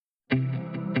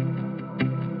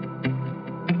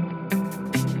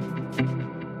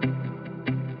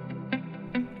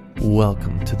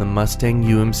Welcome to the Mustang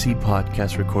UMC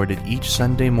podcast, recorded each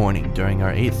Sunday morning during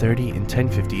our 8:30 and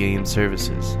 10:50 a.m.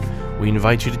 services. We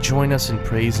invite you to join us in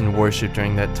praise and worship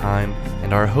during that time,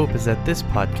 and our hope is that this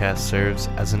podcast serves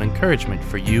as an encouragement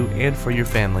for you and for your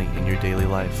family in your daily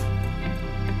life.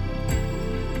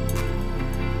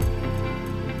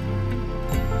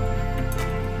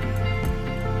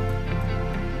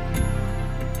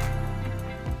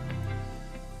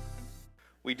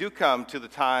 We do come to the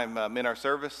time in our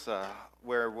service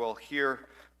where we'll hear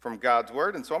from God's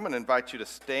Word, and so I'm going to invite you to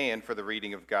stand for the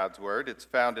reading of God's Word. It's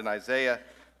found in Isaiah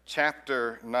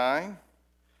chapter 9,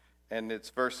 and it's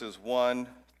verses 1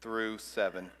 through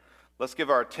 7. Let's give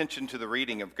our attention to the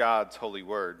reading of God's holy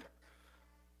Word.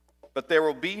 But there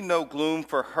will be no gloom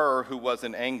for her who was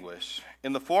in anguish.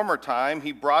 In the former time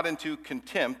he brought into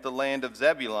contempt the land of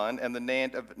Zebulun and the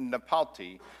land of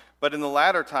Naphtali. But in the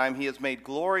latter time he has made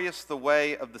glorious the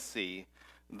way of the sea,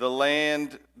 the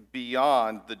land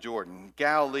beyond the Jordan,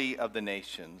 Galilee of the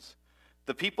nations.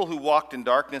 The people who walked in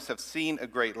darkness have seen a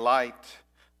great light.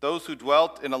 Those who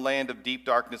dwelt in a land of deep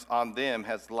darkness, on them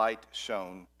has light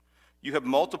shone. You have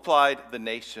multiplied the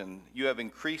nation. You have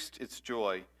increased its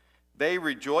joy. They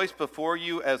rejoice before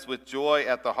you as with joy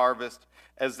at the harvest,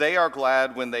 as they are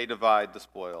glad when they divide the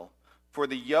spoil. For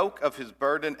the yoke of his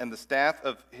burden and the staff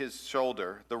of his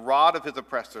shoulder, the rod of his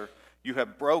oppressor, you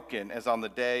have broken as on the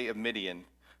day of Midian.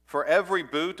 For every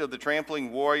boot of the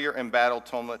trampling warrior in battle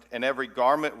tumult, and every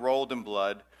garment rolled in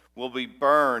blood, will be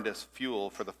burned as fuel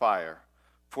for the fire.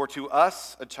 For to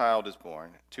us a child is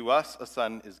born, to us a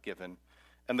son is given,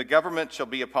 and the government shall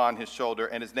be upon his shoulder,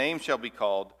 and his name shall be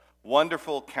called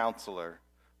Wonderful Counselor,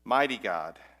 Mighty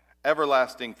God,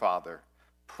 Everlasting Father,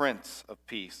 Prince of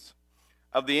Peace.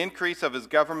 Of the increase of his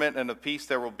government and of peace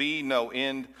there will be no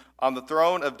end, on the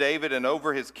throne of David and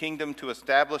over his kingdom, to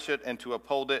establish it and to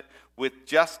uphold it with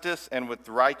justice and with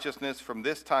righteousness from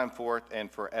this time forth and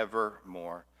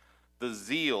forevermore. The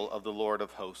zeal of the Lord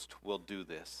of hosts will do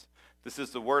this. This is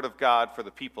the word of God for the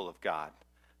people of God.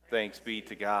 Thanks be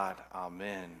to God.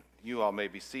 Amen. You all may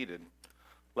be seated.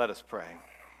 Let us pray.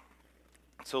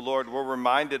 So, Lord, we're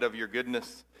reminded of your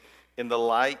goodness in the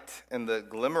light and the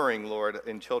glimmering, Lord,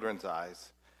 in children's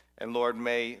eyes. And Lord,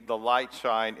 may the light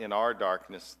shine in our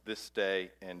darkness this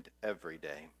day and every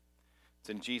day. It's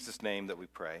in Jesus' name that we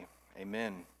pray.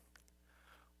 Amen.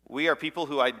 We are people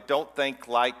who I don't think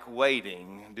like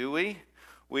waiting, do we?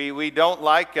 We don't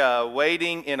like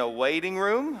waiting in a waiting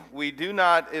room. We do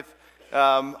not,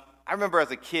 I remember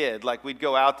as a kid, like we'd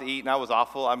go out to eat, and I was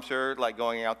awful, I'm sure, like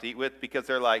going out to eat with, because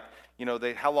they're like,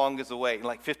 how long is the wait? And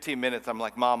like 15 minutes, I'm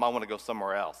like, Mom, I want to go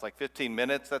somewhere else. Like 15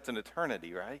 minutes, that's an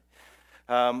eternity, right?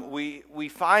 We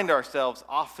find ourselves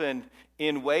often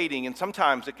in waiting, and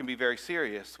sometimes it can be very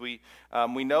serious. We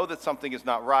know that something is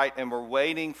not right, and we're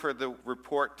waiting for the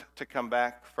report to come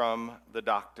back from the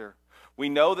doctor. We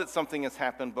know that something has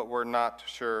happened, but we're not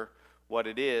sure what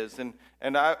it is.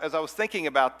 As I was thinking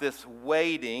about this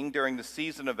waiting during the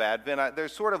season of Advent,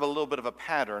 there's sort of a little bit of a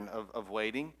pattern of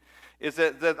waiting. Is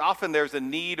that often there's a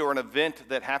need or an event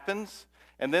that happens,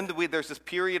 and then there's this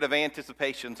period of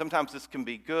anticipation. Sometimes this can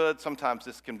be good, sometimes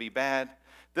this can be bad.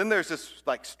 Then there's this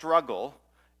like struggle,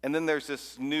 and then there's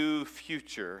this new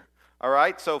future. All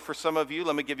right, so for some of you,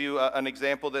 let me give you an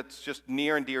example that's just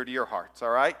near and dear to your hearts, all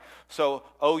right? So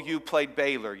OU played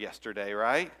Baylor yesterday,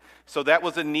 right? So that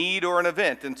was a need or an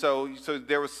event, and so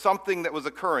there was something that was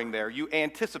occurring there. You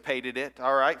anticipated it,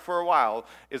 all right, for a while.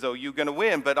 Is OU going to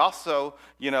win? But also,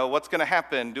 what's going to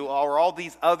happen? All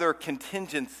these other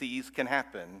contingencies can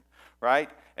happen, right?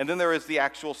 And then there is the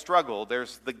actual struggle.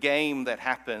 There's the game that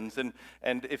happens. And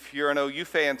if you're an OU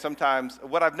fan, sometimes,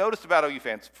 what I've noticed about OU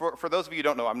fans, for those of you who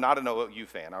don't know, I'm not an OU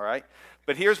fan, all right?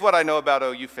 But here's what I know about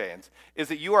OU fans, is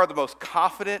that you are the most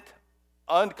confident,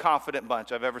 unconfident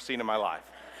bunch I've ever seen in my life.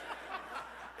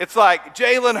 It's like,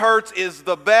 Jalen Hurts is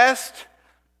the best.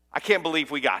 I can't believe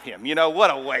we got him.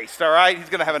 What a waste, all right? He's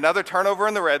going to have another turnover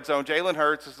in the red zone. Jalen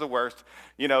Hurts is the worst.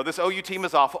 This OU team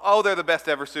is awful. Oh, they're the best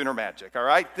ever, Sooner Magic, all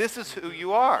right? This is who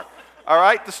you are, all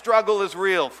right? The struggle is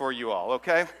real for you all,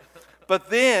 okay?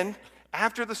 But then,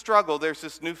 after the struggle, there's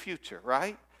this new future,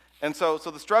 right? And so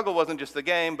the struggle wasn't just the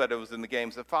game, but it was in the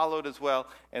games that followed as well.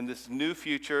 And this new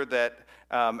future that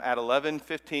at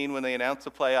 11:15, when they announce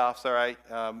the playoffs, all right,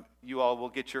 you all will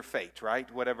get your fate,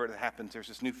 right? Whatever happens, there's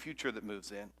this new future that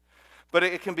moves in. But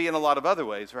it can be in a lot of other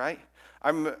ways, right?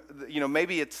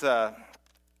 Maybe it's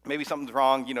maybe something's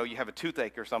wrong. You have a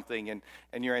toothache or something,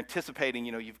 and you're anticipating.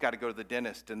 You've got to go to the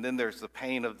dentist, and then there's the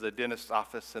pain of the dentist's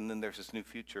office, and then there's this new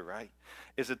future, right?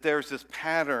 Is that there's this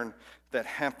pattern that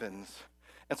happens.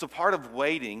 And so part of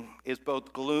waiting is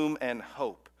both gloom and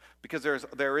hope. because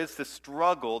there is this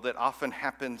struggle that often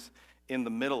happens in the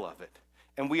middle of it.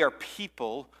 And we are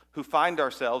people who find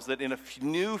ourselves that in a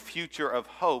new future of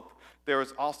hope, there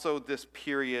is also this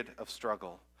period of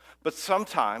struggle. But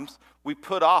sometimes we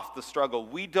put off the struggle.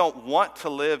 We don't want to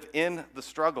live in the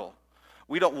struggle.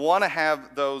 We don't want to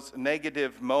have those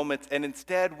negative moments, and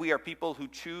instead we are people who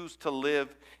choose to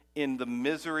live in the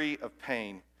misery of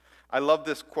pain. I love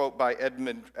this quote by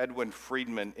Edwin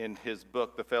Friedman in his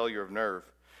book, The Failure of Nerve.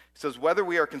 He says, whether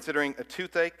we are considering a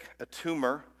toothache, a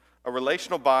tumor, a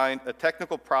relational bind, a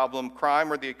technical problem,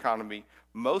 crime, or the economy,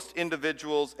 most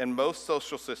individuals and most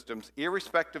social systems,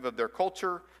 irrespective of their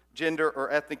culture, gender,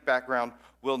 or ethnic background,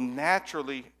 will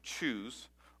naturally choose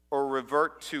or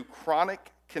revert to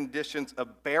chronic conditions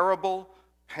of bearable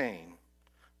pain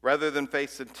rather than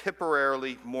face the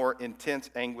temporarily more intense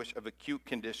anguish of acute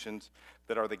conditions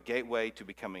that are the gateway to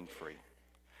becoming free.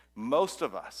 Most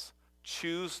of us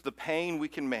choose the pain we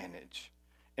can manage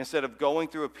instead of going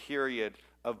through a period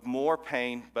of more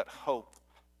pain but hope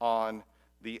on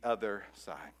the other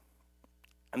side.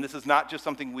 And this is not just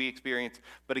something we experience,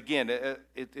 but again,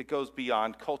 it goes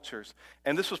beyond cultures.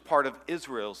 And this was part of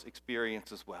Israel's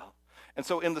experience as well. And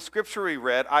so in the scripture we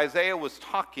read, Isaiah was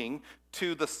talking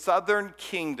to the southern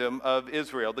kingdom of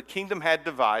Israel. The kingdom had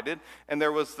divided, and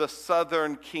there was the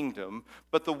southern kingdom,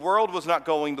 but the world was not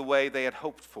going the way they had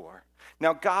hoped for.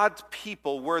 Now, God's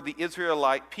people were the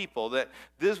Israelite people. That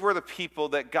these were the people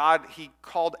that He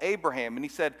called Abraham, and he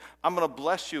said, I'm going to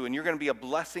bless you, and you're going to be a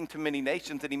blessing to many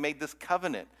nations. And he made this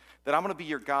covenant that I'm going to be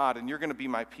your God, and you're going to be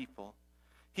my people.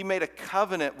 He made a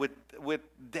covenant with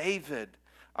David,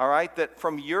 all right, that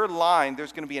from your line,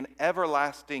 there's going to be an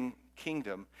everlasting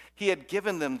kingdom. He had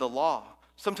given them the law.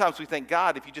 Sometimes we think,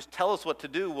 God, if you just tell us what to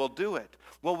do, we'll do it.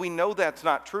 Well, we know that's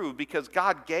not true because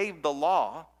God gave the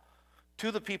law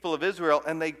to the people of Israel,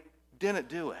 and they didn't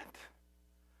do it.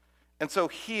 And so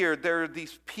here, there are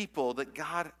these people that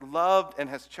God loved and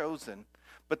has chosen,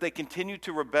 but they continue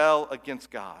to rebel against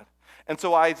God. And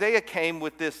so Isaiah came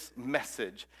with this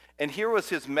message, and here was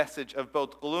his message of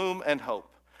both gloom and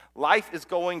hope. Life is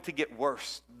going to get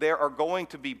worse. There are going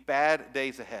to be bad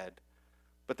days ahead,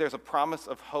 but there's a promise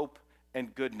of hope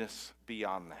and goodness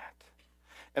beyond that.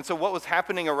 And so what was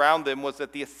happening around them was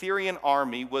that the Assyrian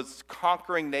army was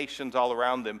conquering nations all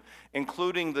around them,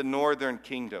 including the northern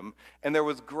kingdom, and there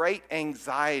was great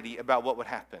anxiety about what would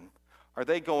happen. Are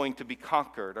they going to be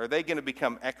conquered? Are they going to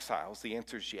become exiles? The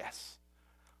answer is yes.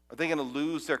 Are they going to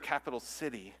lose their capital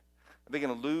city? Are they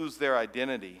going to lose their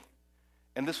identity?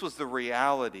 And this was the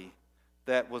reality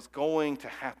that was going to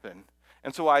happen.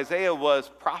 And so Isaiah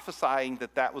was prophesying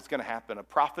that was going to happen. A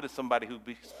prophet is somebody who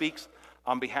speaks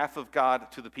on behalf of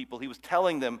God to the people. He was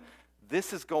telling them,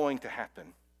 this is going to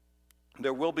happen.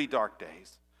 There will be dark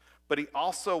days. But he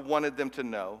also wanted them to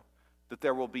know that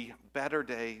there will be better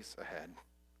days ahead.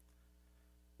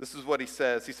 This is what he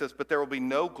says. He says, but there will be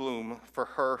no gloom for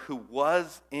her who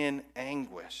was in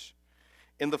anguish.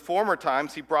 In the former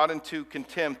times, he brought into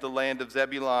contempt the land of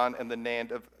Zebulun and the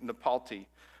land of Naphtali.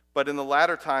 But in the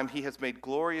latter time, he has made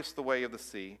glorious the way of the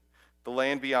sea, the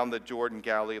land beyond the Jordan,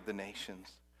 Galilee of the nations.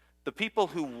 The people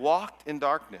who walked in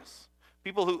darkness,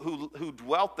 people who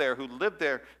dwelt there, who lived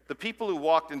there, the people who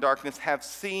walked in darkness have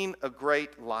seen a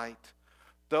great light.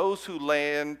 Those who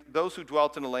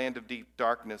dwelt in a land of deep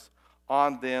darkness,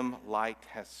 on them light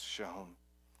has shone.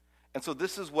 And so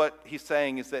this is what he's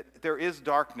saying, is that there is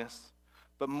darkness,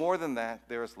 but more than that,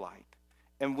 there is light.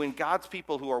 And when God's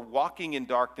people who are walking in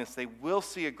darkness, they will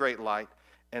see a great light,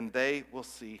 and they will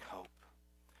see hope.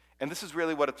 And this is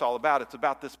really what it's all about. It's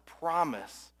about this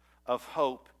promise of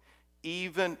hope,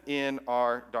 even in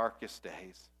our darkest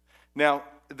days. Now,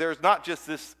 there's not just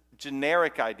this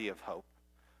generic idea of hope,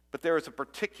 but there is a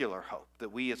particular hope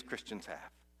that we as Christians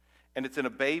have. And it's in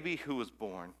a baby who was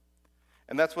born.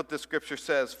 And that's what the scripture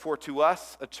says. For to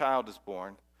us a child is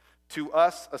born, to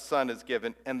us a son is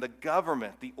given, and the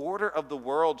government, the order of the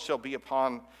world shall be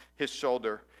upon his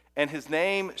shoulder. And his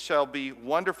name shall be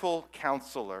Wonderful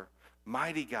Counselor,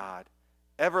 Mighty God,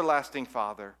 Everlasting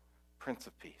Father, Prince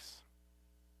of Peace.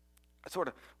 I sort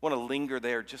of want to linger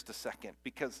there just a second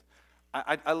because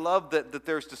I love that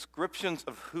there's descriptions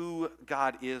of who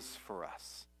God is for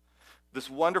us. This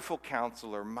wonderful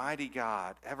counselor, mighty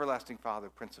God, everlasting Father,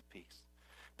 Prince of Peace.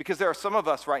 Because there are some of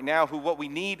us right now who what we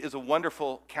need is a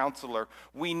wonderful counselor.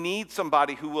 We need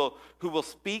somebody who will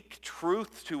speak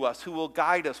truth to us, who will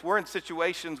guide us. We're in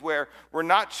situations where we're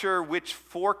not sure which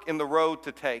fork in the road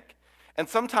to take. And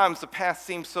sometimes the path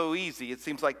seems so easy. It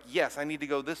seems like, yes, I need to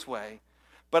go this way.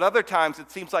 But other times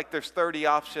it seems like there's 30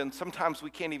 options. Sometimes we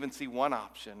can't even see one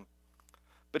option.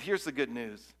 But here's the good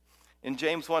news, In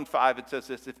James 1:5, it says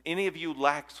this, if any of you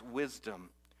lacks wisdom,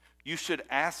 you should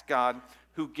ask God,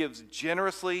 who gives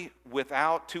generously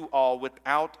to all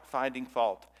without finding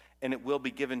fault, and it will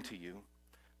be given to you.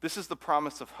 This is the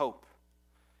promise of hope.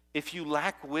 If you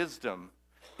lack wisdom,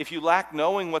 if you lack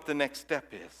knowing what the next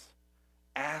step is,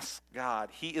 ask God.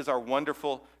 He is our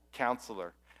wonderful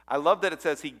counselor. I love that it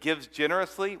says he gives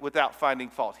generously without finding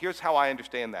fault. Here's how I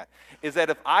understand that, is that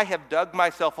if I have dug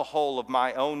myself a hole of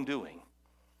my own doing,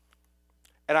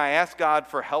 and I ask God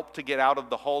for help to get out of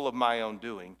the hole of my own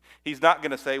doing, he's not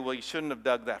going to say, well, you shouldn't have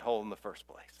dug that hole in the first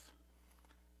place.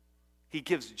 He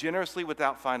gives generously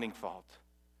without finding fault,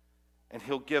 and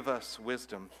he'll give us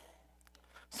wisdom.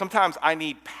 Sometimes I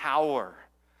need power.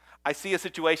 I see a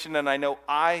situation and I know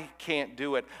I can't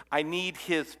do it. I need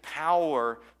his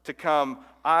power to come.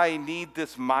 I need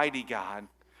this mighty God.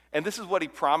 And this is what he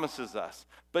promises us.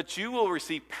 But you will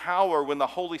receive power when the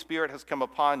Holy Spirit has come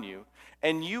upon you,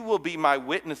 and you will be my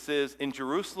witnesses in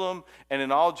Jerusalem and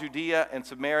in all Judea and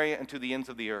Samaria and to the ends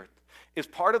of the earth. Is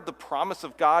part of the promise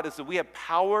of God is that we have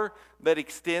power that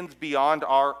extends beyond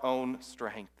our own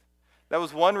strength. That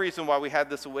was one reason why we had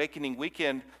this Awakening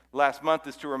Weekend last month,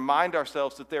 is to remind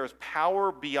ourselves that there is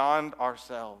power beyond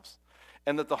ourselves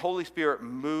and that the Holy Spirit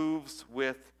moves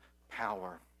with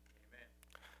power. Amen.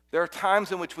 There are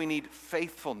times in which we need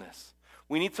faithfulness.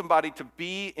 We need somebody to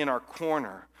be in our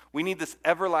corner. We need this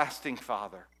everlasting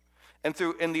Father. And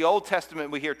in the Old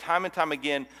Testament, we hear time and time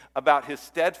again about his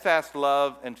steadfast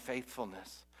love and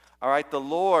faithfulness. All right, the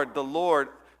Lord,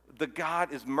 the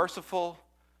God is merciful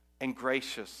and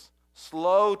gracious,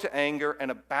 slow to anger and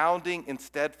abounding in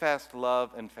steadfast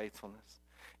love and faithfulness.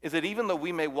 Is that even though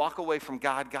we may walk away from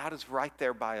God, God is right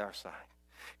there by our side.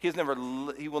 He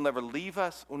will never leave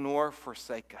us nor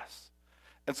forsake us.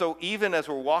 And so even as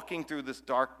we're walking through this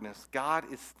darkness, God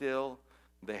is still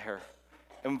there.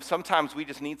 And sometimes we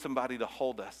just need somebody to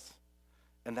hold us.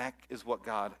 And that is what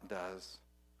God does.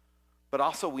 But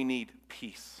also we need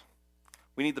peace.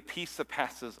 We need the peace that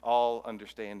passes all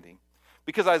understanding.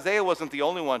 Because Isaiah wasn't the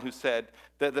only one who said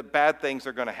that bad things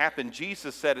are going to happen.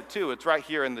 Jesus said it too. It's right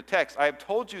here in the text. I have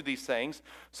told you these things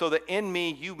so that in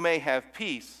me you may have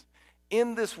peace.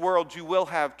 In this world you will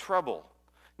have trouble.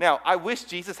 Now, I wish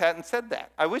Jesus hadn't said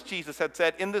that. I wish Jesus had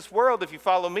said, in this world, if you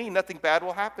follow me, nothing bad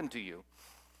will happen to you.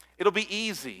 It'll be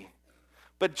easy.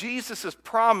 But Jesus'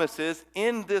 promise is,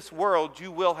 in this world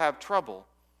you will have trouble.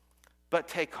 But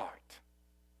take heart.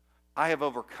 I have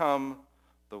overcome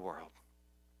the world.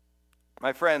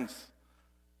 My friends,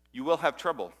 you will have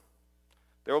trouble.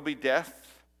 There will be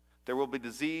death. There will be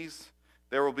disease.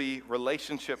 There will be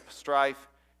relationship strife.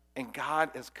 And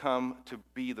God has come to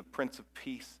be the Prince of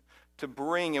Peace. To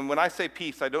bring, and when I say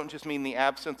peace, I don't just mean the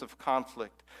absence of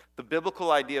conflict. The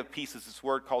biblical idea of peace is this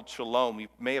word called shalom. You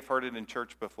may have heard it in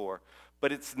church before.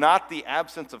 But it's not the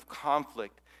absence of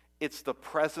conflict. It's the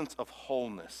presence of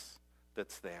wholeness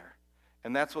that's there.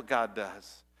 And that's what God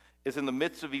does. Is in the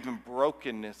midst of even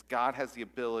brokenness, God has the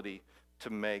ability to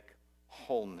make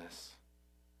wholeness.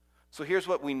 So here's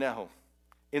what we know.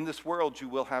 In this world, you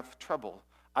will have trouble.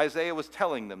 Isaiah was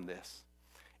telling them this.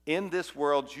 In this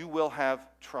world, you will have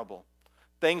trouble.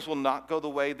 Things will not go the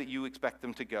way that you expect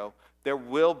them to go. There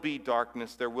will be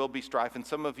darkness. There will be strife. And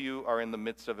some of you are in the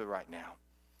midst of it right now.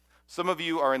 Some of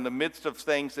you are in the midst of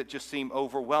things that just seem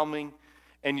overwhelming.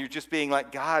 And you're just being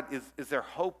like, God, is there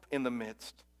hope in the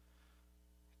midst?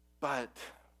 But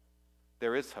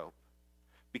there is hope.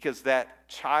 Because that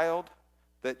child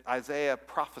that Isaiah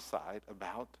prophesied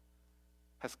about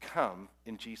has come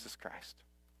in Jesus Christ.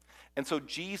 And so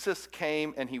Jesus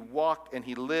came and he walked and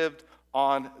he lived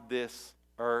on this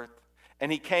earth.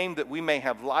 And he came that we may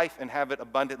have life and have it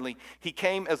abundantly. He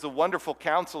came as a wonderful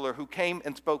counselor who came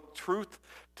and spoke truth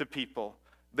to people.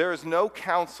 There is no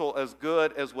counsel as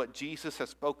good as what Jesus has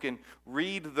spoken.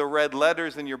 Read the red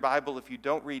letters in your Bible if you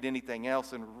don't read anything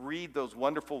else, and read those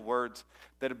wonderful words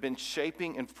that have been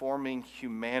shaping and forming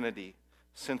humanity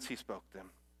since he spoke them.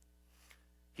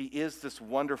 He is this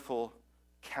wonderful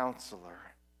counselor.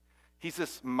 He's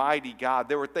this mighty God.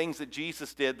 There were things that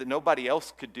Jesus did that nobody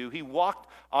else could do. He walked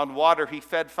on water. He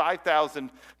fed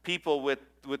 5,000 people with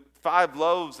 5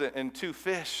 loaves and 2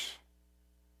 fish.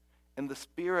 And the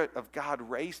Spirit of God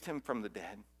raised him from the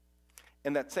dead.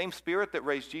 And that same Spirit that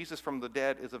raised Jesus from the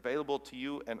dead is available to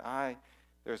you and I.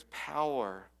 There's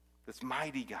power, this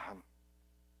mighty God,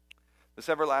 this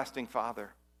everlasting Father.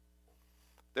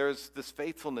 There's this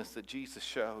faithfulness that Jesus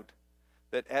showed,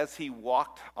 that as he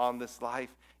walked on this life,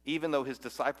 even though his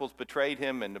disciples betrayed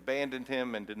him and abandoned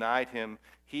him and denied him,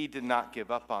 he did not give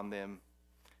up on them,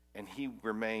 and he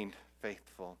remained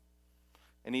faithful.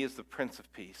 And he is the Prince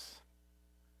of Peace.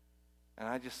 And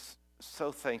I just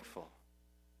so thankful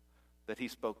that he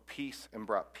spoke peace and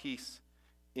brought peace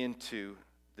into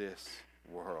this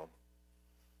world.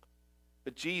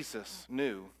 But Jesus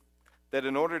knew that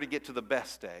in order to get to the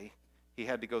best day, he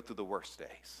had to go through the worst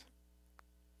days.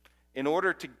 In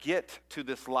order to get to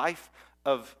this life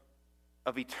of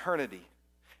eternity,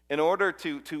 in order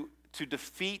to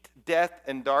defeat death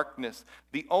and darkness,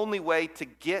 the only way to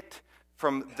get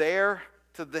from there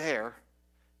to there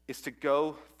is to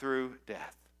go through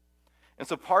death. And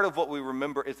so part of what we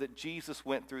remember is that Jesus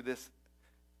went through this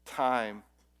time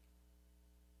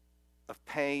of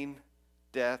pain,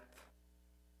 death,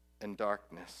 and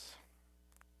darkness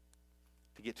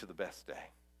to get to the best day.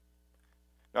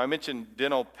 Now, I mentioned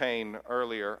dental pain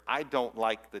earlier. I don't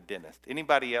like the dentist.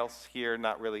 Anybody else here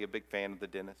not really a big fan of the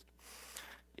dentist?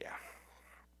 Yeah.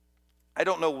 I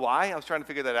don't know why. I was trying to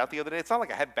figure that out the other day. It's not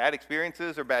like I had bad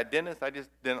experiences or bad dentists. I just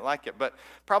didn't like it. But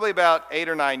probably about 8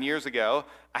 or 9 years ago,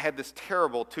 I had this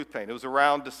terrible tooth pain. It was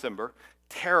around December.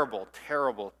 Terrible,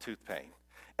 terrible tooth pain.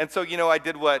 And so, I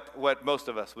did what most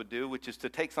of us would do, which is to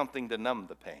take something to numb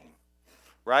the pain,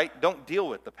 right? Don't deal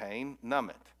with the pain, numb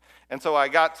it. And so I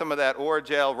got some of that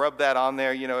Orajel, rubbed that on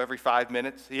there, every 5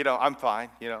 minutes. I'm fine,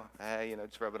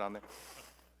 just rub it on there.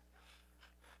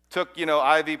 Took,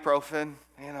 ibuprofen,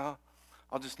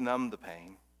 I'll just numb the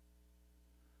pain.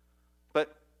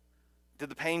 But did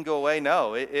the pain go away?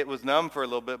 No, it was numb for a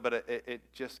little bit, but it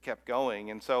just kept going.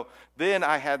 And so then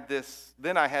I had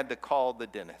to call the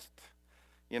dentist.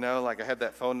 I had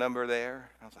that phone number there.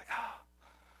 I was like,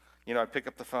 I'd pick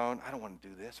up the phone. I don't want to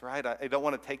do this, right? I don't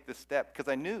want to take this step because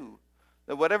I knew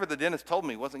that whatever the dentist told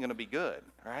me wasn't going to be good,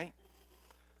 right?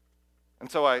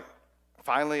 And so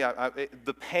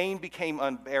the pain became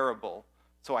unbearable,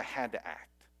 so I had to act.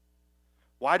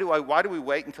 Why do we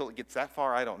wait until it gets that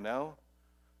far? I don't know.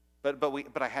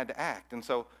 But I had to act. And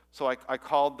so I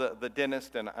called the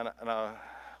dentist and I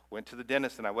went to the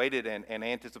dentist and I waited in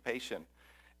anticipation.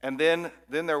 And then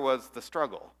there was the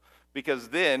struggle. Because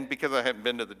I hadn't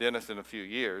been to the dentist in a few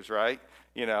years, right?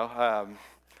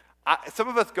 Some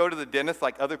of us go to the dentist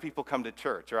like other people come to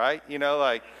church, right?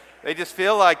 They just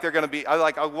feel like they're going to be,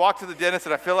 I walk to the dentist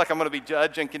and I feel like I'm going to be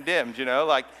judged and condemned,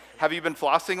 like, have you been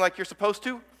flossing like you're supposed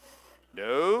to?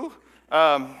 No.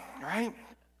 Right?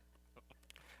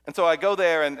 And so I go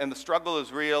there and the struggle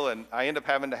is real and I end up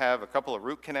having to have a couple of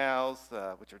root canals,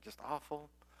 which are just awful,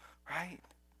 right?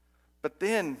 But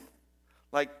then,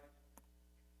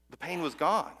 the pain was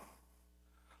gone.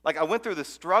 I went through this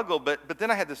struggle, but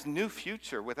then I had this new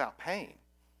future without pain.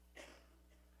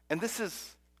 And this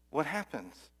is what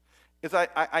happens, is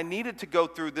I needed to go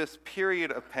through this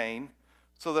period of pain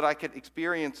so that I could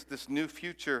experience this new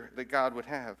future that God would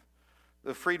have.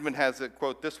 The Friedman has it,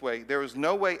 quote, this way: there is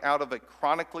no way out of a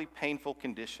chronically painful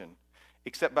condition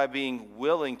except by being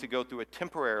willing to go through a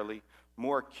temporarily,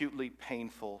 more acutely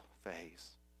painful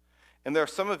phase. And there are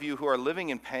some of you who are living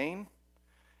in pain,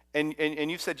 and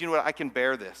you've said, what, I can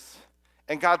bear this.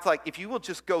 And God's like, if you will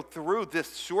just go through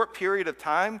this short period of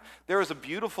time, there is a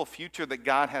beautiful future that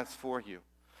God has for you.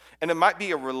 And it might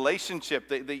be a relationship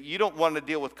that you don't want to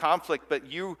deal with conflict,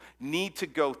 but you need to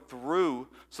go through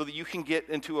so that you can get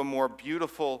into a more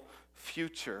beautiful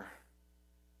future.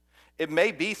 It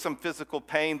may be some physical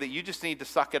pain that you just need to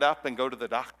suck it up and go to the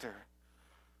doctor.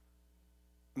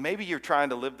 Maybe you're trying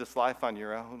to live this life on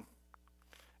your own.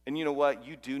 And you know what?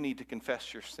 You do need to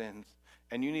confess your sins.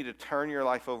 And you need to turn your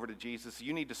life over to Jesus.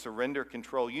 You need to surrender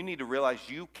control. You need to realize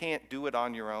you can't do it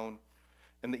on your own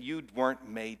and that you weren't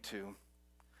made to.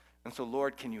 And so,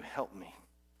 Lord, can you help me?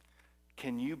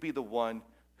 Can you be the one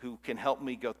who can help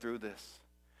me go through this?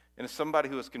 And as somebody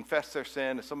who has confessed their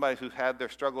sin, as somebody who's had their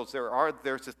struggles,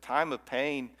 there's this time of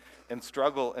pain and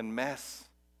struggle and mess.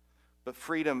 But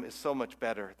freedom is so much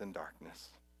better than darkness.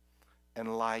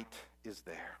 And light is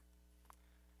there.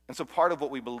 And so part of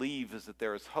what we believe is that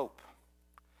there is hope.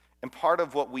 And part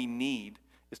of what we need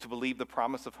is to believe the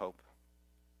promise of hope.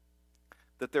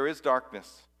 That there is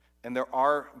darkness and there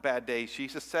are bad days.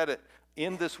 Jesus said it,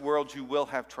 in this world you will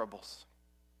have troubles.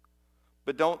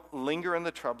 But don't linger in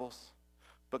the troubles,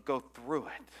 but go through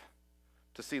it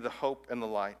to see the hope and the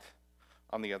light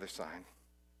on the other side.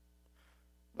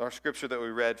 Our scripture that we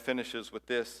read finishes with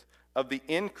this: of the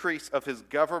increase of his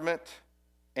government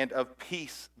and of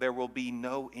peace there will be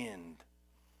no end.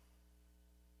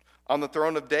 On the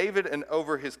throne of David and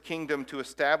over his kingdom, to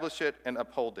establish it and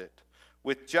uphold it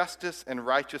with justice and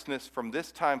righteousness from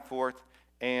this time forth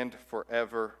and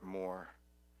forevermore.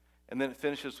 And then it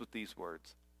finishes with these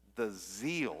words: the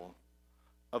zeal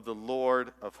of the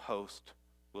Lord of hosts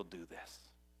will do this.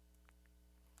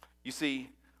 You see,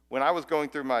 when I was going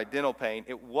through my dental pain,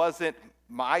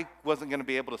 I wasn't going to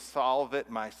be able to solve it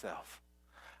myself.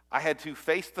 I had to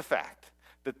face the fact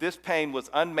that this pain was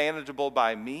unmanageable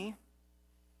by me,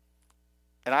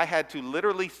 and I had to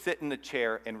literally sit in a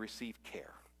chair and receive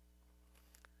care.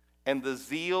 And the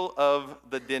zeal of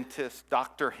the dentist,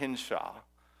 Dr. Henshaw,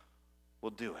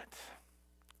 will do it.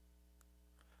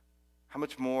 How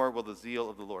much more will the zeal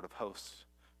of the Lord of hosts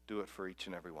do it for each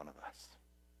and every one of us?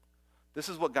 This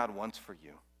is what God wants for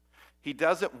you. He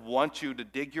doesn't want you to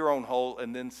dig your own hole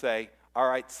and then say, all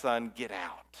right, son, get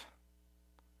out.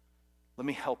 Let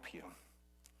me help you.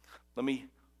 Let me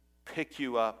pick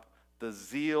you up. The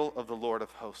zeal of the Lord of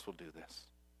hosts will do this.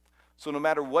 So no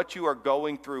matter what you are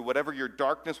going through, whatever your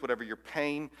darkness, whatever your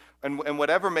pain, and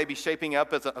whatever may be shaping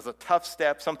up as a tough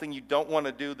step, something you don't want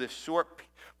to do, this short,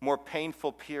 more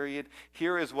painful period,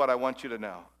 here is what I want you to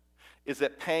know, is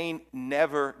that pain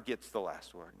never gets the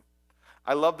last word.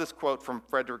 I love this quote from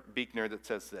Frederick Buechner that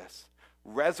says this: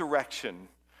 resurrection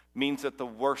means that the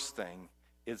worst thing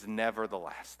is never the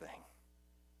last thing.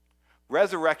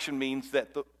 Resurrection means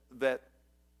that the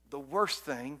worst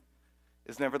thing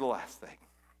is never the last thing.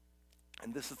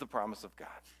 And this is the promise of God.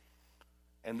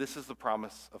 And this is the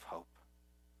promise of hope.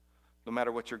 No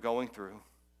matter what you're going through,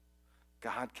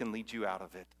 God can lead you out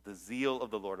of it. The zeal of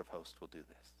the Lord of hosts will do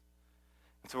this.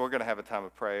 And so we're going to have a time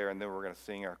of prayer, and then we're going to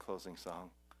sing our closing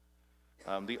song.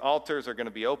 The altars are going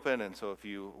to be open, and so if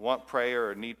you want prayer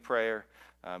or need prayer,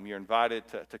 you're invited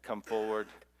to come forward,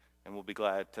 and we'll be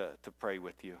glad to pray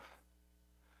with you.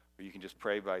 Or you can just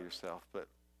pray by yourself, but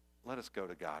let us go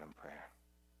to God in prayer.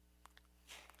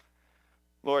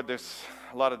 Lord, there's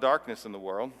a lot of darkness in the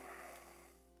world,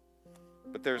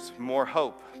 but there's more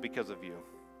hope because of you.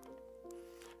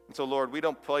 And so, Lord, we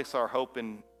don't place our hope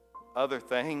in other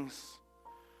things.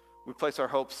 We place our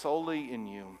hope solely in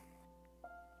you.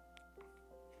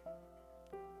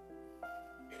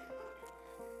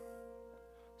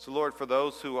 So, Lord, for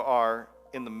those who are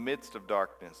in the midst of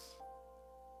darkness,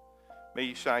 may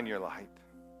you shine your light.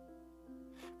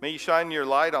 May you shine your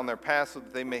light on their path so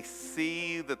that they may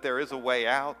see that there is a way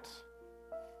out.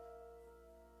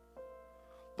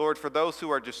 Lord, for those who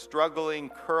are just struggling,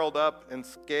 curled up and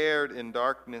scared in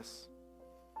darkness,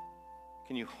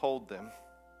 can you hold them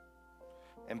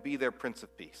and be their Prince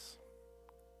of Peace?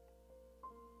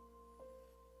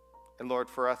 And Lord,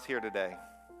 for us here today,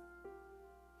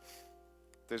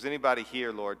 if there's anybody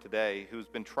here, Lord, today who's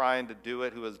been trying to do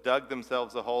it, who has dug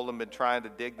themselves a hole and been trying to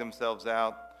dig themselves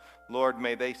out, Lord,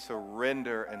 may they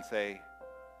surrender and say,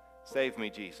 save me,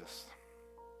 Jesus.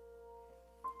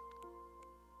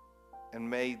 And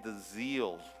may the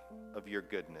zeal of your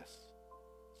goodness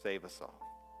save us all.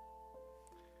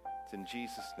 It's in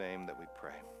Jesus' name that we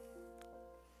pray.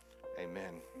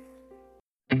 Amen.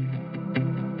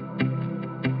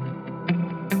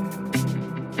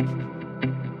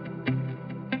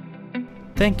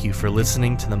 Thank you for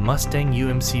listening to the Mustang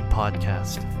UMC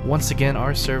podcast. Once again,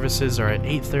 our services are at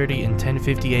 8:30 and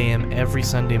 10:50 a.m. every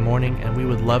Sunday morning, and we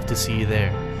would love to see you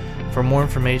there. For more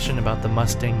information about the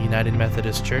Mustang United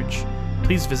Methodist Church,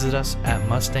 please visit us at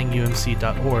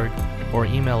mustangumc.org or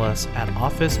email us at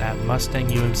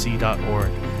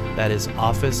office@mustangumc.org. That is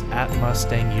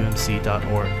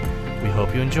office@mustangumc.org. We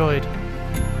hope you enjoyed.